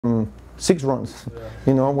6 runs,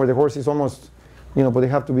 you know, where the horse is almost, you know, but they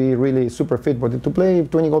have to be really super fit. But to play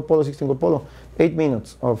 20-goal polo, 16-goal polo, 8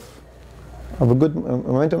 minutes of a good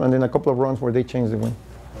momentum, and then a couple of runs where they change the win.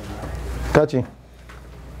 Kachi.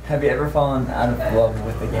 Have you ever fallen out of love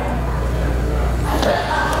with the game?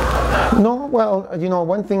 No, well, you know,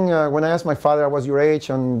 one thing, when I asked my father, I was your age,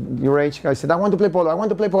 I said, I want to play polo, I want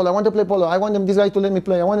to play polo, I want to play polo, I want this guy to let me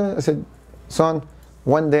play, I said, son,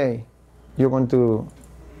 one day you're going to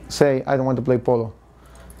say, I don't want to play polo,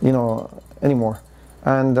 you know, anymore.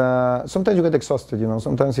 And sometimes you get exhausted, you know,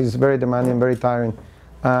 sometimes it's very demanding, very tiring.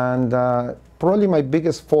 And probably my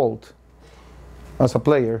biggest fault as a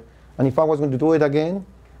player, and if I was going to do it again,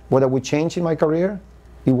 what I would change in my career,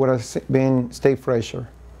 it would have been stay fresher.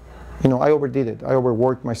 You know, I overdid it. I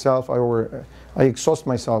overworked myself. I exhaust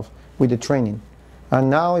myself with the training. And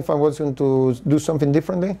now, if I was going to do something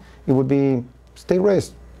differently, it would be stay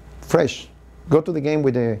fresh. Go to the game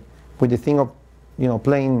with the thing of, you know,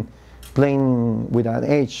 playing with an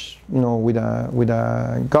edge, you know, with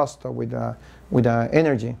a gusto, with a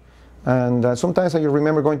energy. And sometimes I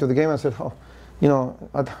remember going to the game and said, oh, you know,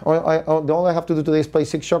 all I have to do today is play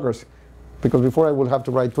 6 shockers. Because before I would have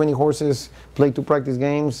to ride 20 horses, play 2 practice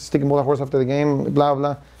games, stick and ball a horse after the game, blah,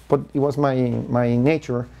 blah. But it was my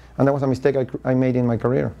nature, and that was a mistake I made in my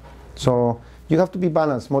career. So you have to be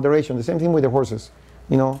balanced, moderation. The same thing with the horses.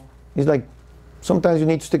 You know, it's like sometimes you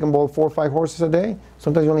need to stick and ball 4 or 5 horses a day.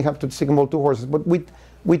 Sometimes you only have to stick and ball 2 horses. But with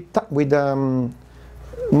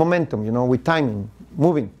momentum, you know, with timing,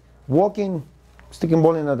 moving, walking, stick and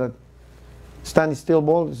balling at a standing still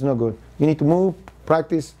ball is no good. You need to move,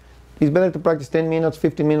 practice. It's better to practice 10 minutes,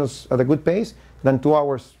 15 minutes at a good pace than 2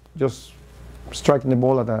 hours just striking the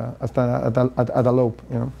ball at a lope,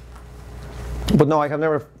 you know. But no, I have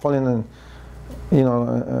never fallen in, you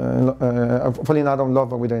know, falling out of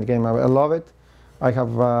love with the game. I love it. I have,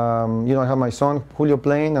 you know, I have my son Julio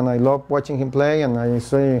playing, and I love watching him play. And I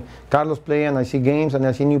see Carlos play, and I see games, and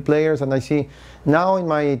I see new players, and I see now in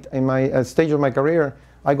my stage of my career,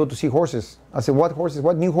 I go to see horses. I say,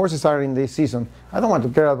 what new horses are in this season? I don't want to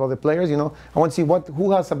care about the players, you know. I want to see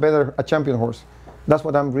who has a champion horse. That's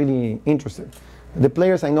what I'm really interested. The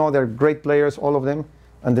players, I know they're great players, all of them,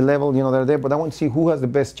 and the level, you know, they're there. But I want to see who has the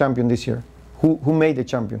best champion this year. Who made the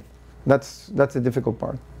champion? That's the difficult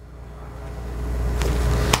part.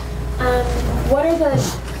 What are the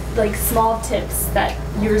small tips that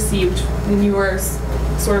you received when you were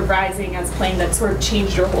sort of rising as playing that sort of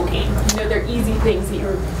changed your whole game? You know, they're easy things that you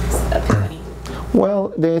were epiphany.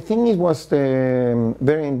 Well, the thing was in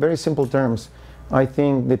very simple terms. I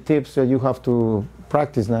think the tips that you have to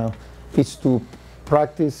practice now is to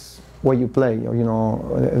practice what you play, or you know,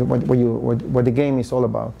 what the game is all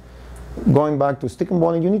about. Going back to stick and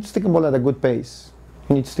balling, you need to stick and ball at a good pace.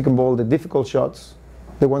 You need to stick and ball the difficult shots,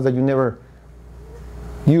 the ones that you never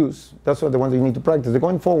use. That's what the ones that you need to practice. The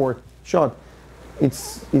going forward shot,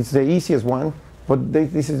 it's the easiest one, but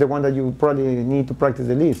this is the one that you probably need to practice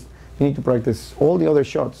the least. You need to practice all the other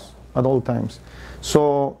shots at all times.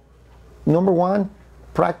 So, number 1,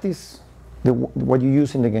 practice what you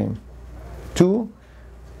use in the game. 2,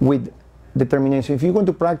 with determination. If you're going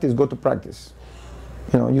to practice, go to practice.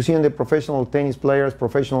 You know, you see in the professional tennis players,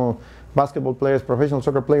 professional basketball players, professional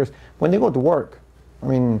soccer players, when they go to work. I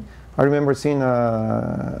mean, I remember seeing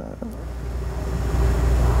a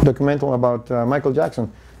documentary about Michael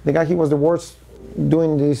Jackson. The guy, he was the worst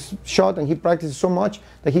doing this shot, and he practiced so much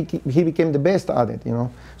that he became the best at it, you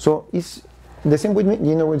know. So it's the same with me,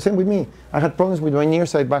 you know, the same with me. I had problems with my near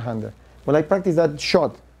side backhander. When I practiced that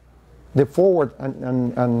shot, the forward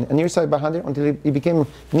and near side backhander, until it became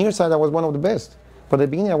near side, I was one of the best. But at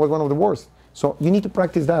the beginning, I was one of the worst. So you need to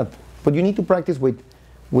practice that. But you need to practice with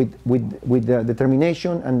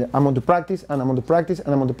determination, and I'm going to practice, and I'm going to practice,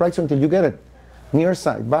 and I'm going to practice until you get it. Near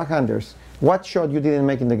side, backhanders. What shot you didn't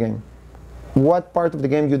make in the game? What part of the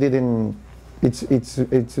game you didn't,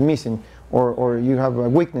 it's missing, or you have a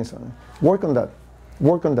weakness on it. Work on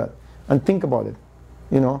that, and think about it,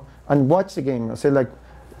 you know, and watch the game. I say, like,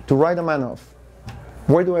 to ride a man off.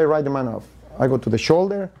 Where do I ride the man off? I go to the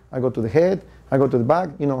shoulder, I go to the head, I go to the back.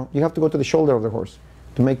 You know, you have to go to the shoulder of the horse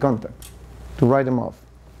to make contact, to ride them off,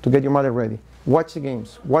 to get your mother ready. Watch the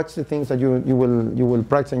games. Watch the things that you will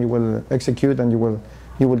practice and you will execute and you will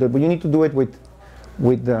do. But you need to do it with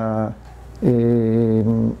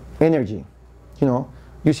energy. You know,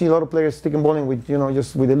 you see a lot of players stick and balling with, you know,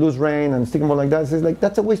 just with a loose rein and stick and ball like that. It's like,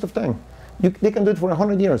 that's a waste of time. They can do it for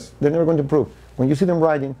 100 years. They're never going to improve. When you see them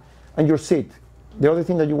riding and your seat. The other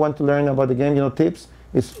thing that you want to learn about the game, you know, tips,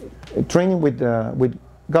 is training with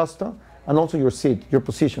gusto, and also your seat, your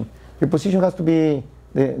position. Your position has to be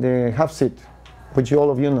the half seat. which all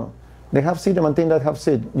of you know. The half sit, maintain that half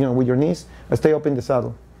sit, with your knees, stay up in the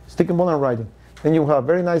saddle. Stick and ball and riding. Then you have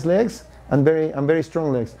very nice legs and very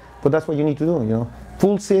strong legs. But that's what you need to do,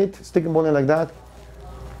 Full sit, stick and balling like that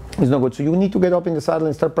is not good. So you need to get up in the saddle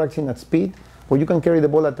and start practicing at speed, where you can carry the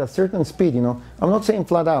ball at a certain speed, I'm not saying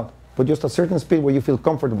flat out, but just a certain speed where you feel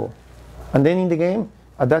comfortable. And then in the game,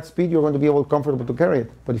 at that speed, you're going to be able comfortable to carry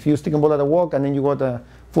it. But if you stick and ball at a walk and then you got a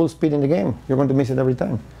full speed in the game, you're going to miss it every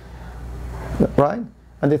time, right?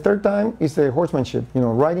 And the third time is the horsemanship,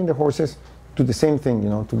 riding the horses to the same thing,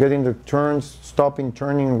 to get in the turns, stopping,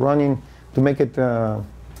 turning, running, to make it, to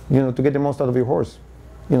get the most out of your horse.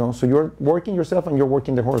 So you're working yourself and you're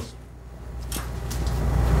working the horse.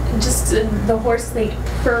 Just the horse thing,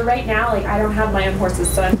 for right now, I don't have my own horses,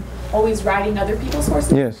 so I'm always riding other people's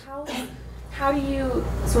horses. Yes. How do you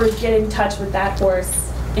sort of get in touch with that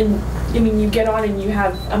horse? You get on and you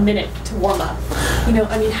have a minute to warm up.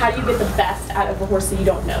 How do you get the best out of a horse that you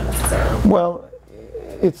don't know necessarily? Well,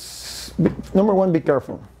 it's, number one, be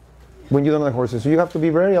careful when you don't know horses. So you have to be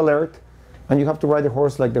very alert, and you have to ride the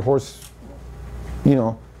horse like the horse,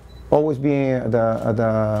 always be at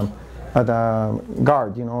the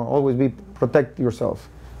guard, always protect yourself,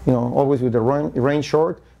 always with the rein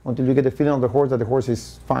short until you get the feeling of the horse that the horse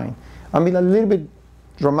is fine. I mean, a little bit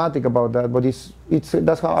dramatic about that, but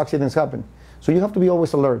that's how accidents happen. So you have to be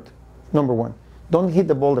always alert, number one. Don't hit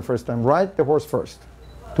the ball the first time. Ride the horse first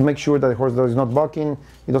to make sure that the horse is not bucking,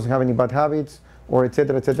 he doesn't have any bad habits, or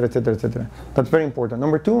etc., etc., etc., etc. That's very important.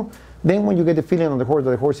 Number two, then when you get the feeling on the horse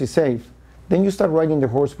that the horse is safe, then you start riding the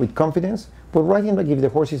horse with confidence, but riding like if the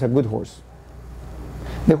horse is a good horse.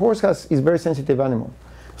 The horse is a very sensitive animal.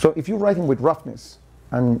 So if you ride him with roughness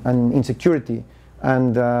and insecurity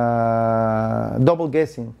and double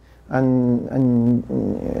guessing and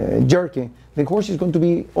jerking, the horse is going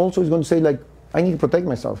to say like, I need to protect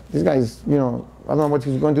myself. This guy is, I don't know what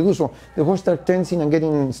he's going to do. So the horse starts tensing and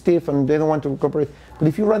getting stiff and they don't want to cooperate. But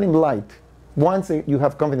if you ride him light, once you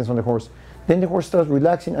have confidence on the horse, then the horse starts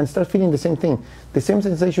relaxing and starts feeling the same thing. The same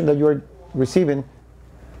sensation that you're receiving,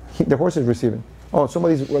 the horse is receiving. Oh,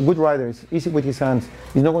 somebody's a good rider, he's easy with his hands.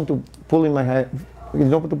 He's not going to pull in my head, he's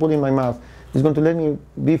not going to pull in my mouth. He's going to let me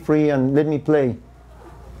be free and let me play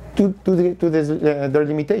to their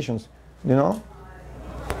limitations,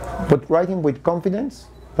 But ride him with confidence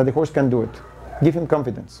that the horse can do it. Give him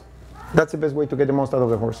confidence. That's the best way to get the most out of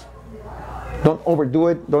the horse. Don't overdo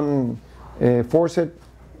it, don't force it,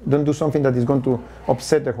 don't do something that is going to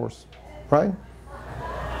upset the horse, right?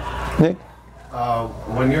 Nick?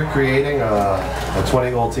 When you're creating a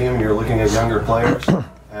 20-goal team, you're looking at younger players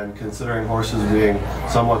and considering horses being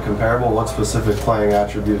somewhat comparable, what specific playing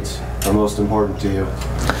attributes are most important to you?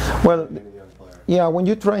 Well, yeah, when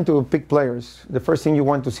you're trying to pick players, the first thing you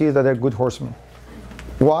want to see is that they're good horsemen.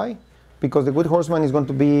 Why? Because the good horseman is going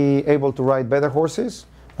to be able to ride better horses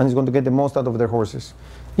and is going to get the most out of their horses.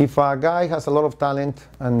 If a guy has a lot of talent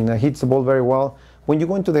and hits the ball very well, when you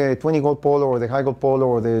go into the 20-goal polo or the high-goal polo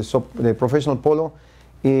or the professional polo,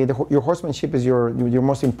 your horsemanship is your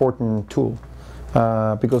most important tool.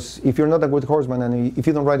 Because if you're not a good horseman and if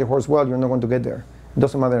you don't ride the horse well, you're not going to get there. It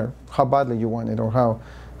doesn't matter how badly you want it or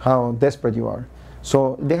how desperate you are.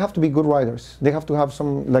 So they have to be good riders. They have to have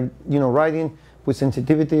some, riding with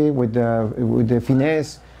sensitivity, with the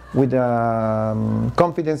finesse, with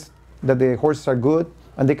confidence that the horses are good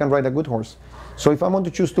and they can ride a good horse. So if I want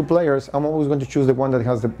to choose two players, I'm always going to choose the one that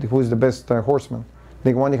who is the best horseman,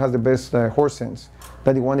 the one that has the best horse sense,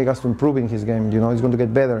 that the one that has to improve in his game. He's going to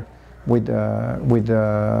get better with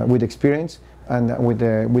experience and with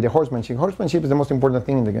the horsemanship. Horsemanship is the most important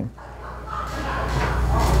thing in the game.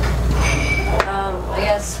 I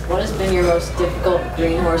guess, what has been your most difficult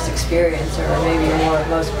green horse experience, or maybe your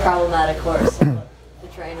most problematic horse to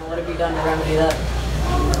train, and what have you done to remedy that?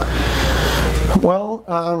 Well,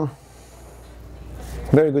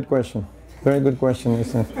 very good question. Very good question.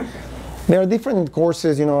 Listen. There are different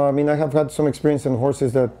courses, I mean, I have had some experience in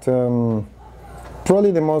horses that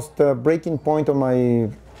probably the most breaking point on my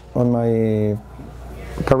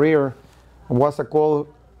career was a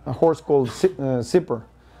horse called Zipper.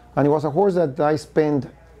 And it was a horse that I spent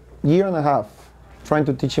a year and a half trying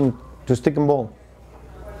to teach him to stick and ball.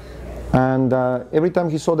 And every time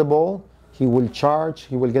he saw the ball, he will charge,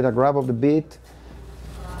 he will get a grab of the bit.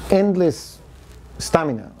 Endless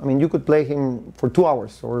stamina. I mean, you could play him for 2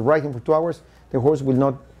 hours or ride him for 2 hours, the horse will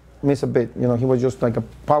not miss a bit. He was just like a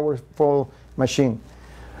powerful machine.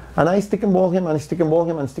 And I stick and ball him and stick and ball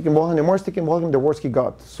him and stick and ball him. The more stick and ball him, the worse he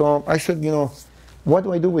got. So I said, what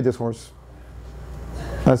do I do with this horse?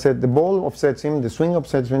 I said, the ball upsets him, the swing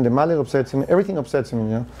upsets him, the mallet upsets him, everything upsets him,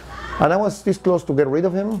 And I was this close to get rid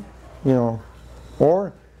of him,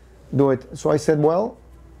 or do it. So I said, well,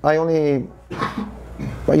 I only,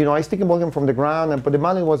 I stick and ball him from the ground, but the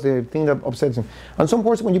mallet was the thing that upsets him. And some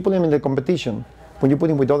horses, when you put him in the competition, when you put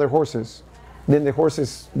him with other horses, then the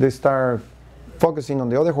horses, they start focusing on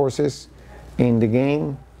the other horses in the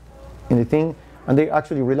game, in the thing, and they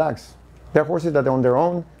actually relax. There are horses that are on their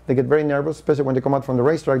own, they get very nervous, especially when they come out from the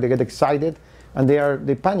racetrack, they get excited, and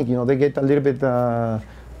they panic, they get a little bit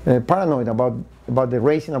paranoid about the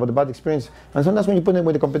racing, about the bad experience. And sometimes when you put them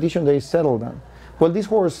with the competition, they settle down. Well, this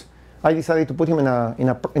horse, I decided to put him in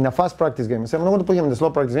a fast practice game. I said, I'm not going to put him in the slow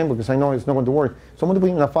practice game because I know it's not going to work. So I'm going to put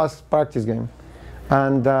him in a fast practice game.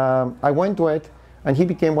 And I went to it, and he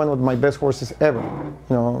became one of my best horses ever.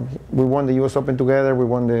 We won the US Open together, we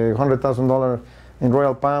won the $100,000 in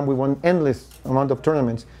Royal Palm, we won endless amount of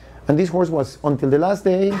tournaments. And this horse was, until the last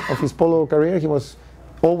day of his polo career, he was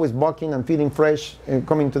always bucking and feeling fresh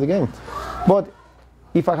coming to the game. But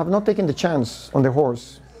if I have not taken the chance on the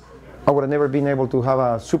horse, I would have never been able to have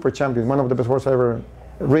a super champion, one of the best horses I ever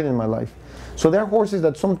ridden in my life. So there are horses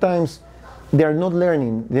that sometimes they are not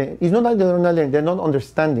learning. It's not that they're not learning, they're not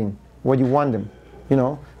understanding what you want them.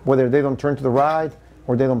 Whether they don't turn to the right,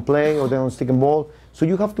 or they don't play, or they don't stick and ball. So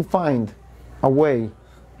you have to find a way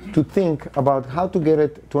to think about how to get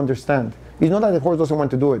it to understand. It's not that the horse doesn't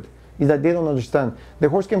want to do it, it's that they don't understand. The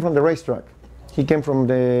horse came from the racetrack. He came from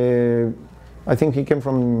I think he came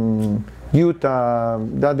from Utah,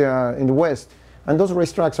 in the West. And those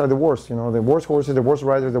racetracks are the worst, the worst horses, the worst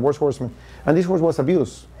riders, the worst horsemen. And this horse was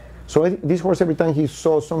abused. So this horse, every time he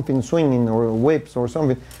saw something swinging or whips or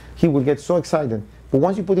something, he would get so excited. But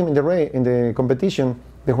once you put him in the competition,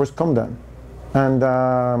 the horse calmed down. And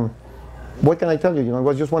what can I tell you? It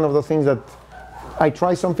was just one of those things that I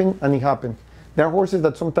tried something and it happened. There are horses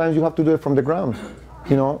that sometimes you have to do it from the ground.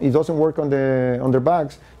 It doesn't work on their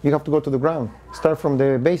backs. You have to go to the ground. Start from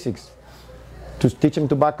the basics. To teach him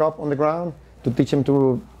to back up on the ground, to teach him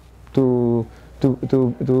to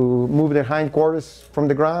move their hindquarters from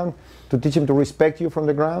the ground, to teach him to respect you from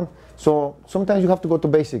the ground. So sometimes you have to go to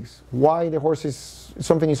basics. Why the horse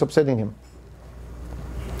something is upsetting him.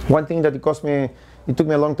 One thing that it took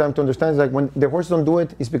me a long time to understand is like when the horses don't do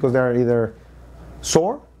it, it's because they are either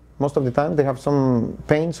sore, most of the time, they have some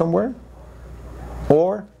pain somewhere,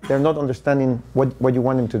 or they're not understanding what you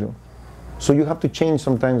want them to do. So you have to change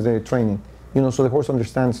sometimes the training, so the horse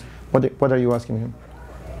understands what are you asking him.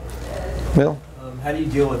 Bill? How do you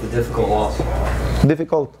deal with the difficult loss?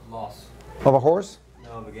 Difficult Loss. of a horse?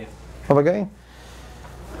 No, of a game. Of a game?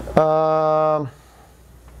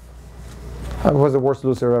 I was the worst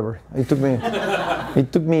loser ever. It took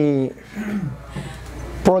me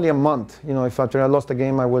probably a month. If after I lost a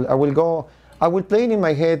game, I will play it in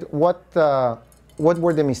my head what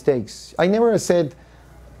were the mistakes. I never said,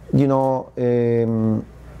 they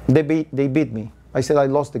beat me. I said I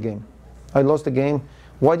lost the game. I lost the game.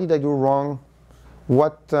 Why did I do wrong?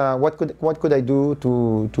 What could I do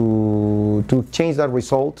to change that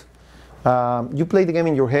result? You play the game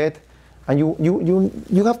in your head, and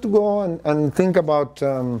you have to go and think about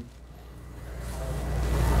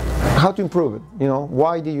how to improve it.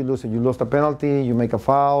 Why did you lose it? You lost a penalty. You make a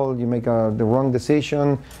foul. You make the wrong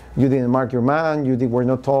decision. You didn't mark your man. You were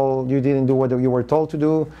not told. You didn't do what you were told to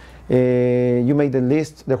do. You made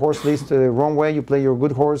the horse list the wrong way. You play your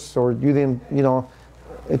good horse, or you didn't,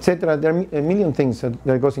 etc. There are a million things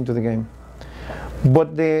that goes into the game.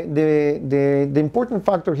 But the important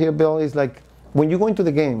factor here, Bill, is like when you go into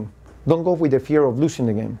the game, don't go with the fear of losing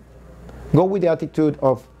the game. Go with the attitude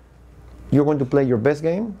of you're going to play your best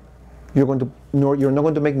game. You're not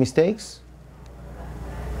going to make mistakes.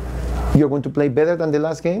 You're going to play better than the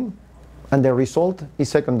last game, and the result is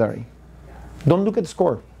secondary. Don't look at the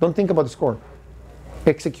score. Don't think about the score.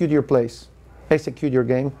 Execute your plays. Execute your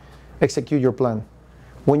game. Execute your plan.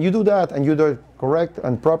 When you do that and you do it correct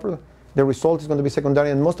and proper, the result is going to be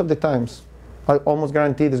secondary, and most of the times, I almost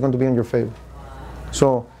guarantee it's going to be in your favor.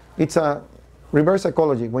 So it's a reverse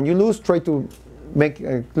psychology. When you lose, try to make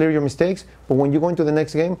clear your mistakes, but when you go into the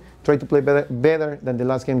next game, try to play better than the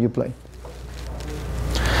last game you play.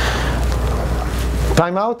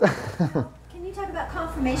 Time out. Can you talk about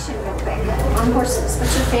conformation real quick on horses?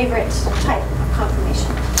 What's your favorite type of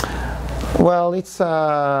conformation? Well, it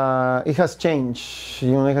has changed.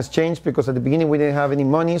 It has changed because at the beginning we didn't have any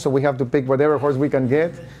money, so we have to pick whatever horse we can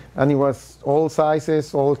get, and it was all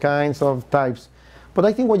sizes, all kinds of types. But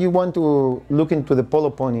I think what you want to look into the polo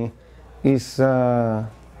pony is the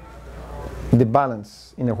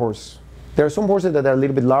balance in a horse. There are some horses that are a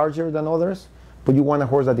little bit larger than others, but you want a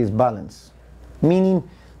horse that is balanced, meaning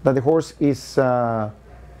that the horse is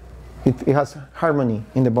it has harmony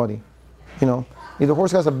in the body. If the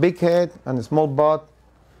horse has a big head and a small butt,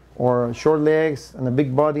 or short legs and a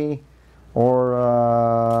big body, or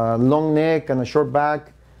a long neck and a short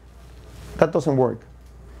back, that doesn't work.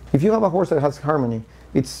 If you have a horse that has harmony,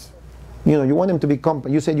 it's, you know, you want him to be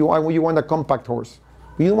compact. You said you want a compact horse.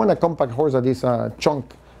 You don't want a compact horse that is a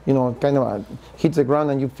chunk, you know, kind of hits the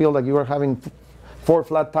ground and you feel like you are having 4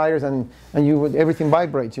 flat tires and everything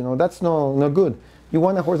vibrates, you know. That's no good. You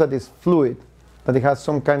want a horse that is fluid, that it has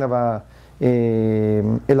some kind of a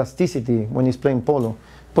elasticity when he's playing polo.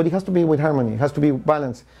 But it has to be with harmony, it has to be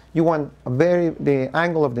balanced. You want the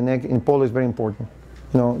angle of the neck in polo is very important.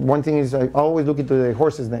 You know, one thing is I always look into the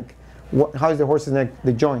horse's neck. How is the horse's neck,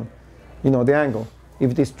 the joint, you know, the angle.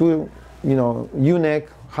 If it is too, you know, U-neck,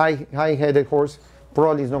 high-headed horse,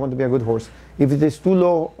 probably it's not going to be a good horse. If it is too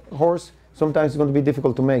low horse, sometimes it's going to be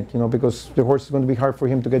difficult to make, you know, because the horse is going to be hard for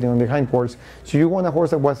him to get in on the hindquarters. So you want a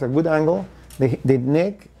horse that has a good angle, the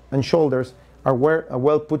neck and shoulders are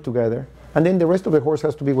well put together, and then the rest of the horse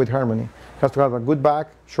has to be with harmony. It has to have a good back,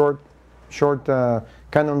 short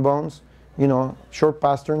cannon bones, you know, short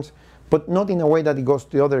pasterns, but not in a way that it goes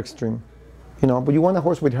to the other extreme, you know. But you want a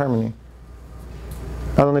horse with harmony.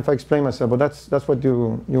 I don't know if I explain myself, but that's what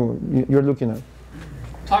you're looking at.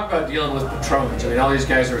 Talk about dealing with patrons. I mean, all these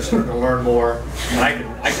guys are starting to learn more, and I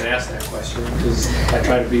can ask that question because I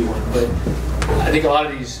try to be one. But I think a lot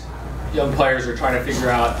of these young players are trying to figure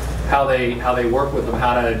out how they work with them,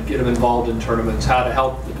 how to get them involved in tournaments, how to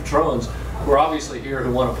help the patrons who are obviously here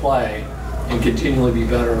who want to play and continually be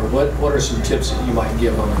better. What are some tips that you might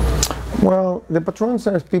give them? Well, the patrons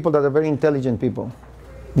are people that are very intelligent people.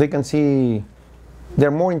 They can see. They're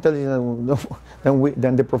more intelligent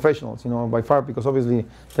than the professionals, you know, by far, because obviously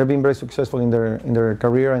they're being very successful in their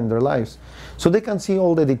career and their lives. So they can see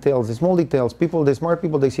all the details, the small details. The smart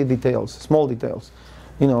people, they see details, small details,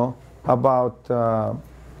 you know, about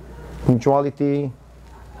punctuality,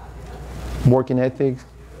 working ethics,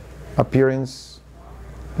 appearance,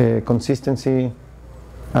 consistency,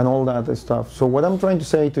 and all that stuff. So what I'm trying to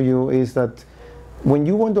say to you is that when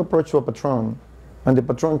you want to approach to a patron, and the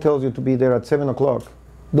patron tells you to be there at 7 o'clock,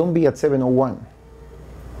 don't be at 7:01.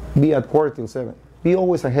 Be at 6:45. Be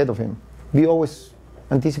always ahead of him. Be always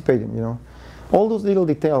anticipating, you know. All those little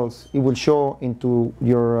details, it will show into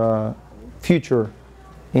your future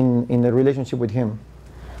in the relationship with him.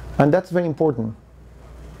 And that's very important,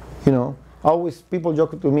 you know. Always, people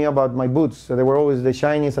joke to me about my boots. They were always the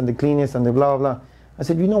shiniest and the cleanest and the blah, blah, blah. I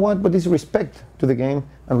said, you know what, but it's respect to the game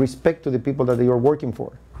and respect to the people that you're working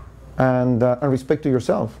for. And respect to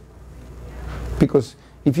yourself, because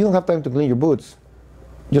if you don't have time to clean your boots,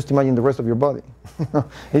 just imagine the rest of your body.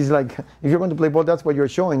 It's like if you're going to play ball, that's what you're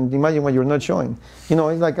showing. Imagine what you're not showing. You know,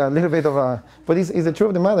 it's like a little bit of a, but it's the truth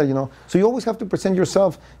of the matter. You know, so you always have to present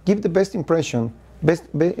yourself, give the best impression,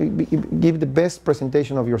 give the best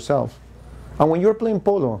presentation of yourself. And when you're playing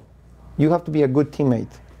polo, you have to be a good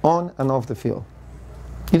teammate on and off the field.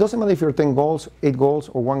 It doesn't matter if you're 10 goals, 8 goals,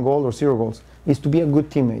 or 1 goal, or 0 goals. It's to be a good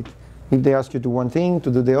teammate. If they ask you to do one thing,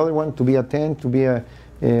 to do the other one, to be attentive, to be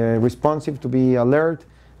responsive, to be alert,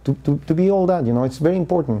 to be all that, you know, it's very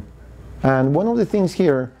important. And one of the things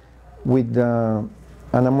here with, and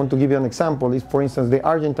I'm going to give you an example, is for instance the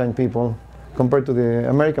Argentine people compared to the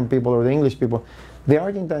American people or the English people. The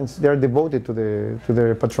Argentines, they are devoted to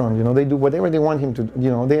their patron, you know, they do whatever they want him to,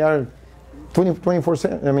 you know, they are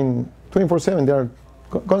 24/7, I mean 24/7, they are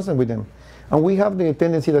constant with them. And we have the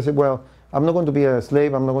tendency to say, well, I'm not going to be a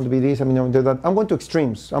slave, I'm not going to be this, I'm not going to do that. I'm going to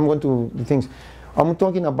extremes, I'm going to the things. I'm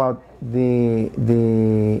talking about the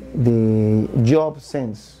job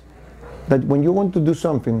sense. That when you want to do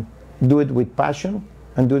something, do it with passion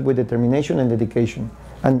and do it with determination and dedication.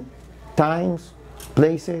 And times,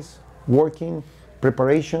 places, working,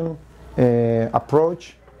 preparation,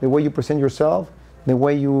 approach, the way you present yourself, the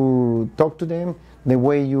way you talk to them, the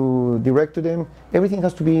way you direct to them, everything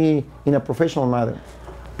has to be in a professional manner.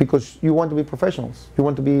 Because you want to be professionals. You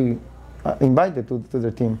want to be invited to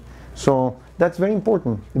the team. So that's very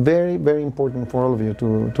important, very, very important for all of you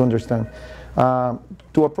to understand.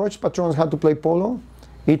 To approach patrons how to play polo,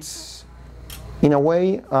 it's, in a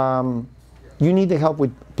way, you need the help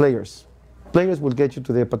with players. Players will get you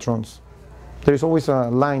to the patrons. There is always a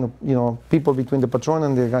line of, you know, people between the patron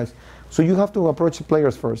and the guys. So you have to approach the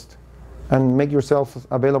players first and make yourself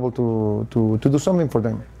available to do something for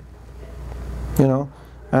them, you know.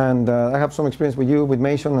 And I have some experience with you, with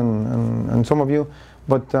Mason and some of you,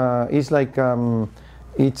 but it's like,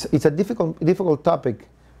 it's a difficult topic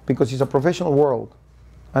because it's a professional world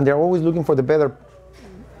and they're always looking for the better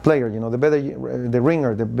player, you know, the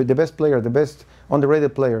ringer, the best player, the best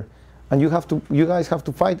underrated player. And you guys have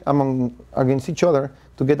to fight against each other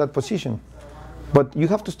to get that position. But you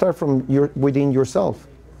have to start from within yourself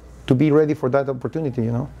to be ready for that opportunity,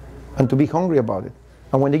 you know, and to be hungry about it.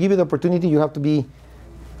 And when they give you the opportunity, you have to be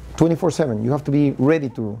 24/7. You have to be ready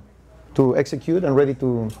to execute and ready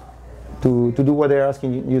to do what they're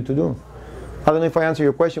asking you to do. I don't know if I answer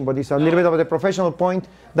your question, but it's a little bit of the professional point.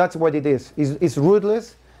 That's what it is. It's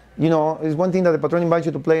ruthless. You know, it's one thing that the patron invites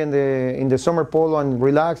you to play in the summer polo and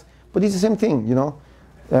relax, but it's the same thing, you know.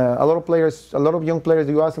 A lot of players, a lot of young players,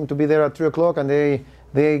 you ask them to be there at 3 o'clock and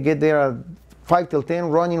they get there at 5 till 10,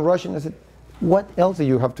 running, rushing. I said, what else do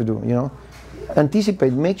you have to do, you know?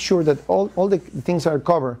 Anticipate, make sure that all the things are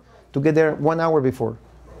covered to get there 1 hour before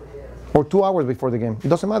or 2 hours before the game. It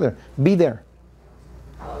doesn't matter. Be there.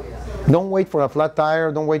 Don't wait for a flat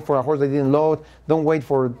tire. Don't wait for a horse that didn't load. Don't wait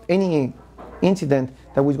for any incident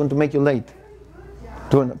that was going to make you late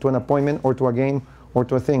to an appointment or to a game or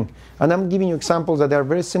to a thing. And I'm giving you examples that are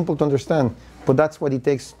very simple to understand, but that's what it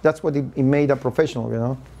takes. That's what it made a professional, you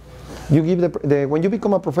know. You give when you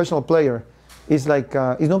become a professional player, it's like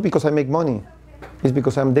it's not because I make money. It's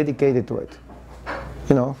because I'm dedicated to it.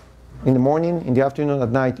 You know, in the morning, in the afternoon,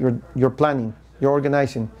 at night, you're planning, you're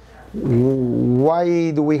organizing.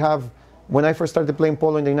 Why do we have? When I first started playing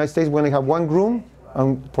polo in the United States, we only have 1 groom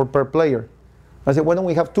per player. I said, why don't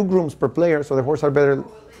we have 2 grooms per player so the horse are better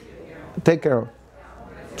take care of?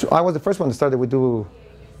 So I was the first one that started with 2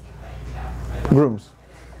 grooms.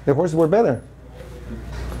 The horses were better.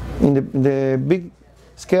 In the big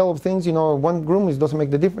scale of things, you know, 1 groom doesn't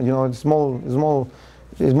make the difference. You know, it's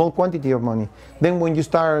small quantity of money. Then when you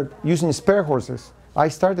start using spare horses, I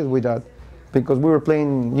started with that because we were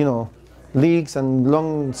playing, you know, leagues and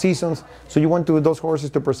long seasons. So you want those horses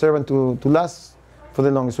to preserve and to last for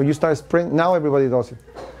the longest. So you start sprint. Now everybody does it.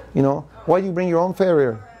 You know, why do you bring your own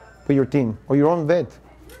farrier for your team or your own vet?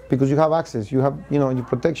 Because you have access, you have, you know, your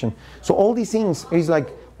protection. So all these things is like,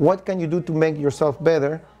 what can you do to make yourself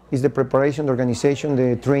better? Is the preparation, the organization,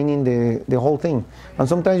 the training, the whole thing. And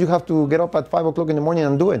sometimes you have to get up at 5 o'clock in the morning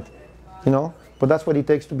and do it, you know. But that's what it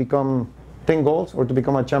takes to become 10 goals or to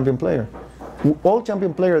become a champion player. All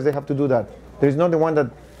champion players, they have to do that. There is not the one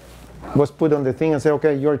that was put on the thing and say,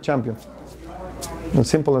 okay, you're a champion. As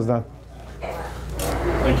simple as that.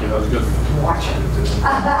 Thank you, that was good.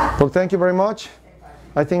 Well, thank you very much.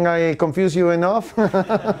 I think I confused you enough.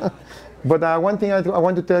 But one thing I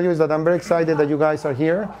want to tell you is that I'm very excited that you guys are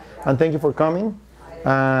here, and thank you for coming.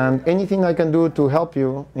 And anything I can do to help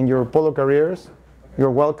you in your polo careers,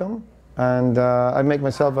 you're welcome. And I make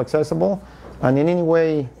myself accessible. And in any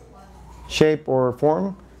way, shape, or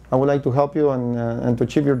form, I would like to help you and to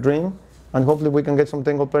achieve your dream. And hopefully we can get some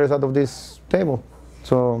Tango players out of this table.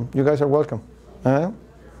 So you guys are welcome. Thank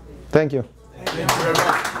you. Thank you very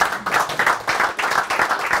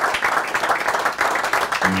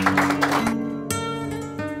much.